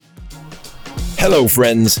Hello,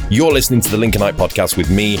 friends. You're listening to the Lincolnite Podcast with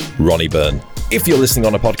me, Ronnie Byrne. If you're listening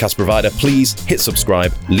on a podcast provider, please hit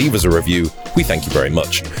subscribe, leave us a review. We thank you very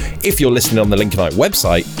much. If you're listening on the Lincolnite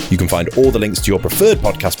website, you can find all the links to your preferred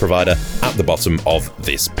podcast provider at the bottom of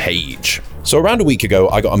this page. So around a week ago,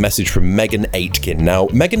 I got a message from Megan Aitken. Now,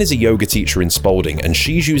 Megan is a yoga teacher in Spalding, and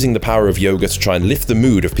she's using the power of yoga to try and lift the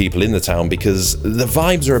mood of people in the town because the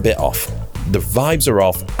vibes are a bit off. The vibes are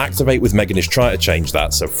off. Activate with Megan is trying to change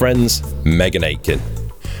that. So friends, Megan Aitken.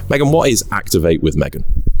 Megan, what is Activate with Megan?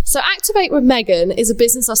 So Activate with Megan is a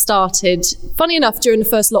business I started, funny enough, during the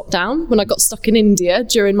first lockdown when I got stuck in India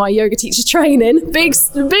during my yoga teacher training. Big,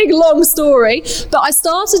 long story. But I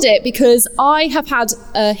started it because I have had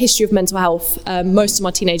a history of mental health most of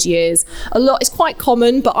my teenage years. It's quite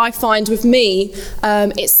common, but I find with me,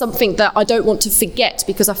 it's something that I don't want to forget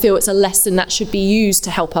because I feel it's a lesson that should be used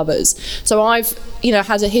to help others. So I've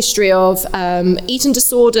had a history of eating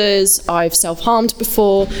disorders. I've self-harmed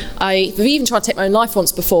before. I've even tried to take my own life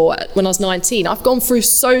once before when I was 19. I've gone through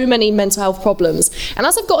so many mental health problems. And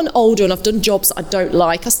as I've gotten older and I've done jobs that I don't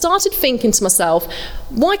like, I started thinking to myself,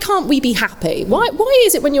 why can't we be happy? Why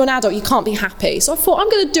is it when you're an adult you can't be happy? So I thought I'm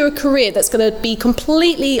going to do a career that's going to be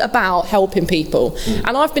completely about helping people.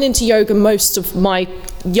 And I've been into yoga most of my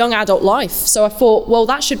young adult life. So I thought, well,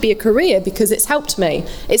 that should be a career because it's helped me.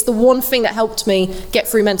 It's the one thing that helped me get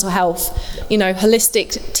through mental health,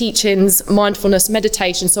 holistic teachings, mindfulness,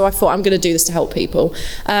 meditation. So I thought I'm going to do this to help people.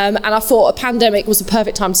 And I thought a pandemic was the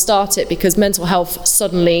perfect time to start it because mental health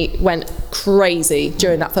suddenly went crazy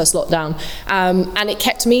during that first lockdown. And it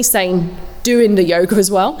kept me sane doing the yoga as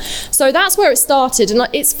well. So that's where it started, and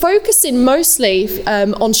it's focusing mostly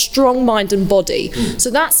on strong mind and body. So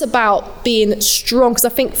that's about being strong, because I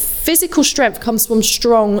think physical strength comes from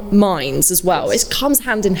strong minds as well. It comes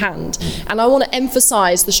hand in hand, and I want to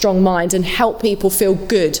emphasize the strong mind and help people feel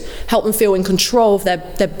good, help them feel in control of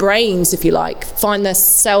their brains, if you like, find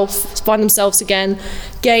themselves again,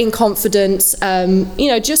 gain confidence,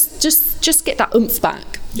 just get that oomph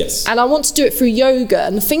back. Yes. And I want to do it through yoga.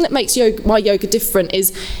 And the thing that makes my yoga different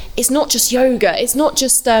is it's not just yoga. It's not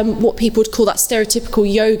just what people would call that stereotypical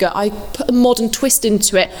yoga. I put a modern twist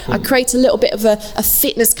into it. I create a little bit of a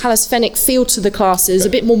fitness calisthenic feel to the classes, a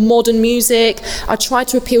bit more modern music. I try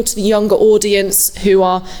to appeal to the younger audience who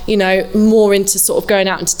are, more into sort of going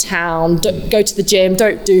out into town, don't go to the gym,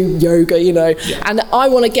 don't do yoga, Yeah. And I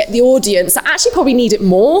want to get the audience that actually probably need it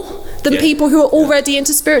more than people who are already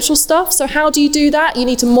into spiritual stuff. So how do you do that? You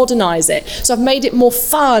need to modernize it. So I've made it more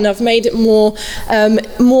fun. I've made it more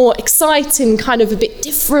exciting, kind of a bit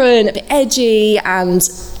different, a bit edgy, and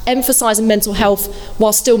emphasizing mental health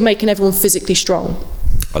while still making everyone physically strong.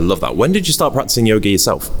 I love that. When did you start practicing yoga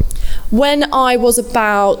yourself? When I was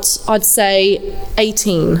about, I'd say,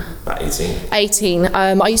 18. About 18? 18.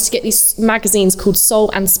 I used to get these magazines called Soul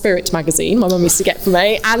and Spirit magazine, my mum used to get for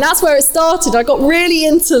me, and that's where it started. I got really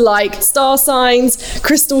into star signs,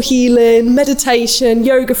 crystal healing, meditation,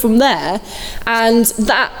 yoga from there, and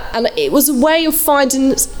it was a way of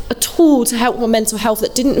finding a tool to help my mental health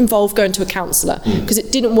that didn't involve going to a counsellor, because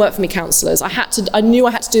it didn't work for me, counsellors. I knew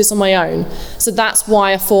I had to do this on my own, so that's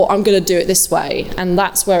why I thought I'm going to do it this way, and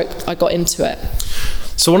that's where I got into it.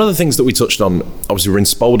 So one of the things that we touched on, obviously we're in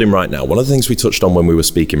Spalding right now, one of the things we touched on when we were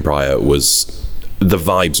speaking prior was the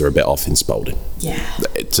vibes are a bit off in Spalding. Yeah.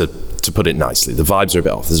 To put it nicely, the vibes are a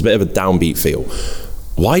bit off. There's a bit of a downbeat feel.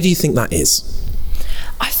 Why do you think that is?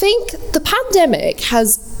 I think the pandemic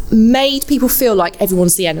has made people feel like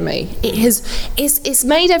everyone's the enemy. It's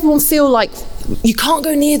made everyone feel like you can't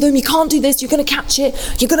go near them, you can't do this, you're going to catch it,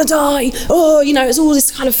 you're going to die. It's all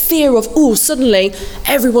this kind of fear of, suddenly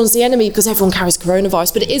everyone's the enemy because everyone carries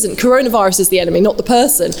coronavirus, but it isn't. Coronavirus is the enemy, not the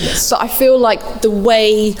person. Yes. But I feel like the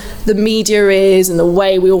way the media is and the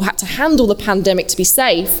way we all had to handle the pandemic to be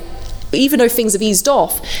safe, even though things have eased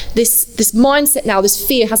off, this mindset now, this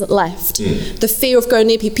fear hasn't left. The fear of going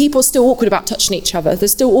near people. People are still awkward about touching each other. They're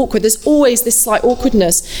still awkward. There's always this slight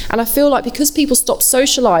awkwardness. And I feel like because people stopped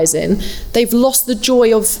socialising, they've lost the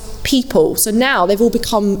joy of people. So now they've all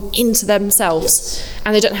become into themselves,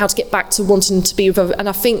 and they don't know how to get back to wanting to be with other. And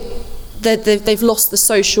I think they've lost the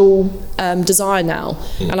social desire now,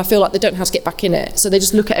 and I feel like they don't know how to get back in it. So they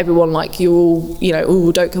just look at everyone like you're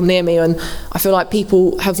all, don't come near me. And I feel like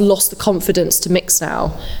people have lost the confidence to mix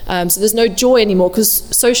now. So there's no joy anymore because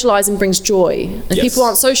socialising brings joy. If people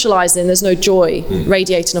aren't socialising, there's no joy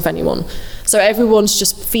radiating off anyone. So everyone's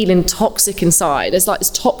just feeling toxic inside. There's like this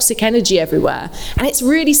toxic energy everywhere. And it's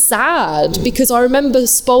really sad because I remember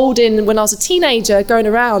Spalding when I was a teenager going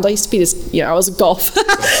around. I used to be this, I was a goth.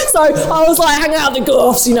 So I was like hanging out with the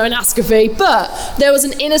goths, in Ascafy. But there was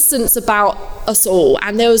an innocence about us all.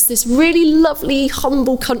 And there was this really lovely,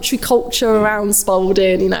 humble country culture around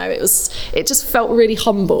Spalding. It just felt really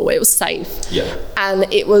humble. It was safe. Yeah.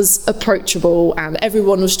 And it was approachable and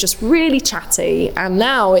everyone was just really chatty. And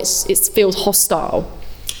now it feels hostile.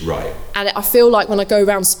 Right. And I feel like when I go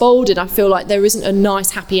around Spalding, I feel like there isn't a nice,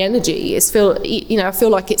 happy energy. I feel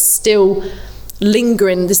like it's still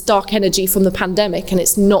lingering, this dark energy from the pandemic, and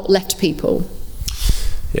it's not left people.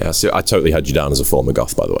 Yeah, so I totally had you down as a former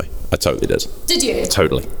goth, by the way. I totally did. Did you?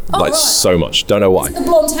 Totally. Oh, right. So much. Don't know why. Is it the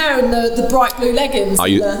blonde hair and the bright blue leggings?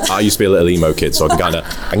 I used to be a little emo kid, so I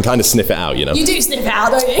can kind of sniff it out, You do sniff it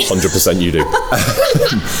out, don't you? 100% you do.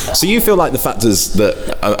 So you feel like the factors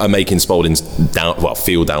that are making Spalding's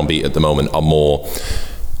feel downbeat at the moment are more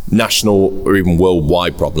national or even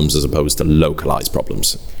worldwide problems as opposed to localized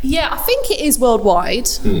problems? Yeah, I think it is worldwide.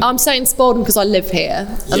 I'm saying Spalding because I live here,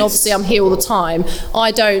 and obviously I'm here all the time.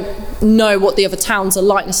 I don't know what the other towns are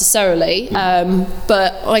like necessarily,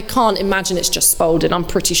 but I can't imagine it's just Spalding. I'm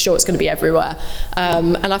pretty sure it's going to be everywhere.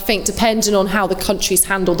 And I think depending on how the countries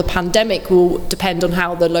handle the pandemic will depend on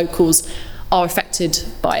how the locals are affected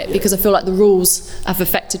by it, because I feel like the rules have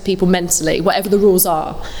affected people mentally, whatever the rules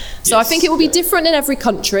are. So I think it will be different in every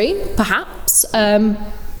country, perhaps,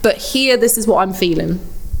 but here, this is what I'm feeling.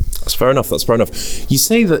 That's fair enough. You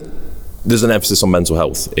say that there's an emphasis on mental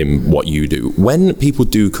health in what you do. When people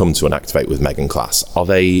do come to an Activate with Megan class, are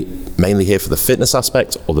they mainly here for the fitness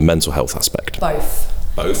aspect or the mental health aspect? Both.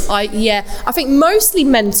 I think mostly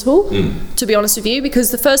mental, to be honest with you,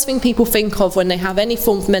 because the first thing people think of when they have any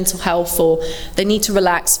form of mental health or they need to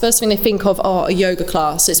relax, first thing they think of, a yoga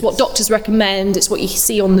class. It's what doctors recommend, it's what you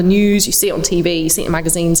see on the news, you see it on TV, you see it in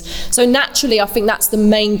magazines. So naturally, I think that's the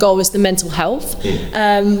main goal, is the mental health.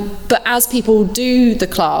 But as people do the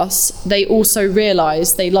class, they also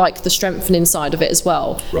realise they like the strengthening side of it as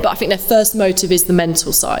well. Right. But I think their first motive is the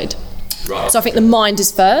mental side. Right. So I think the mind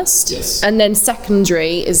is first, and then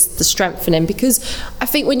secondary is the strengthening, because I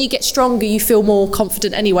think when you get stronger, you feel more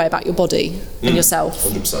confident anyway about your body and yourself.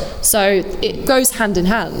 100%. So it goes hand in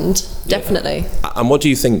hand, definitely. And what do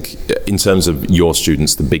you think, in terms of your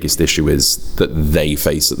students, the biggest issue is that they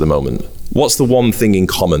face at the moment? What's the one thing in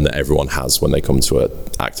common that everyone has when they come to a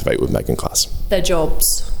Activate with Megan class? Their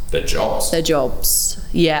jobs. Their jobs?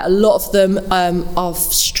 Yeah, a lot of them are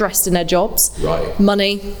stressed in their jobs. Right.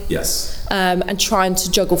 Money. Yes. And trying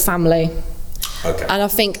to juggle family. Okay. And I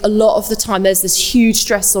think a lot of the time there's this huge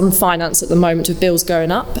stress on finance at the moment with bills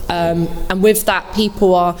going up. And with that,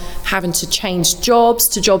 people are having to change jobs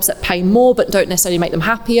to jobs that pay more but don't necessarily make them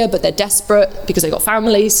happier, but they're desperate because they've got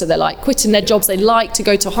families, so they're like quitting their jobs they like to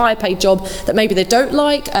go to a higher paid job that maybe they don't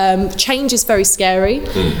like. Change is very scary.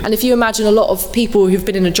 And if you imagine a lot of people who've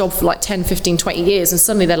been in a job for like 10, 15, 20 years and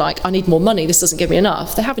suddenly they're like, I need more money, this doesn't give me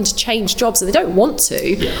enough. They're having to change jobs and they don't want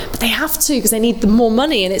to, but they have to because they need the more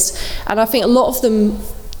money. And I think a lot of them,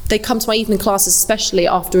 they come to my evening classes especially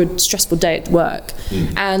after a stressful day at work,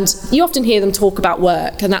 and you often hear them talk about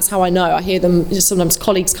work, and that's how I know. I hear them, sometimes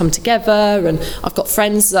colleagues come together, and I've got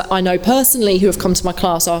friends that I know personally who have come to my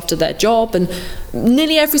class after their job, and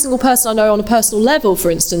nearly every single person I know on a personal level, for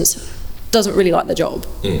instance, doesn't really like their job.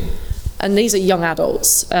 And these are young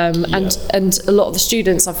adults, and a lot of the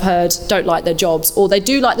students I've heard don't like their jobs, or they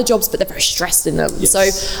do like the jobs but they're very stressed in them. So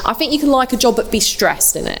I think you can like a job but be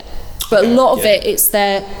stressed in it. But a lot of it's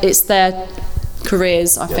their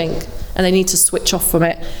careers, I think, and they need to switch off from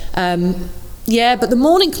it. But the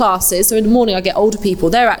morning classes, so in the morning I get older people,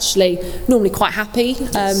 they're actually normally quite happy.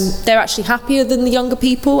 They're actually happier than the younger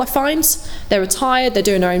people, I find. They're retired, they're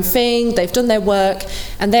doing their own thing, they've done their work,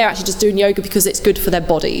 and they're actually just doing yoga because it's good for their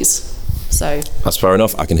bodies. So that's fair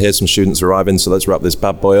enough. I can hear some students arriving, so let's wrap this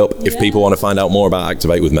bad boy up. If people want to find out more about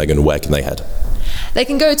Activate with Megan, where can they head? They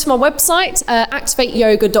can go to my website,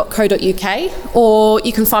 activateyoga.co.uk, or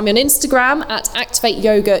you can find me on Instagram at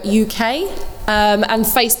activateyogauk, and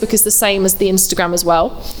Facebook is the same as the Instagram as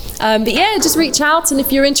well. But yeah, just reach out, and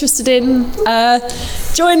if you're interested in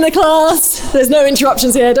joining the class, there's no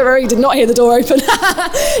interruptions here, don't worry, you did not hear the door open.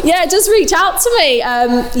 Yeah, just reach out to me.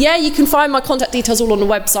 You can find my contact details all on the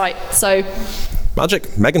website. So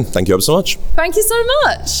magic. Megan, thank you ever so much. Thank you so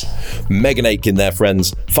much. Megan Aitken there,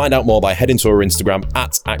 friends. Find out more by heading to her Instagram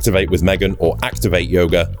at activatewithmegan or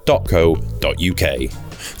activateyoga.co.uk.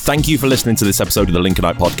 Thank you for listening to this episode of the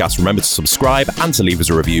Lincolnite Podcast. Remember to subscribe and to leave us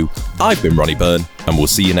a review. I've been Ronnie Byrne, and we'll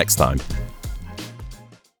see you next time.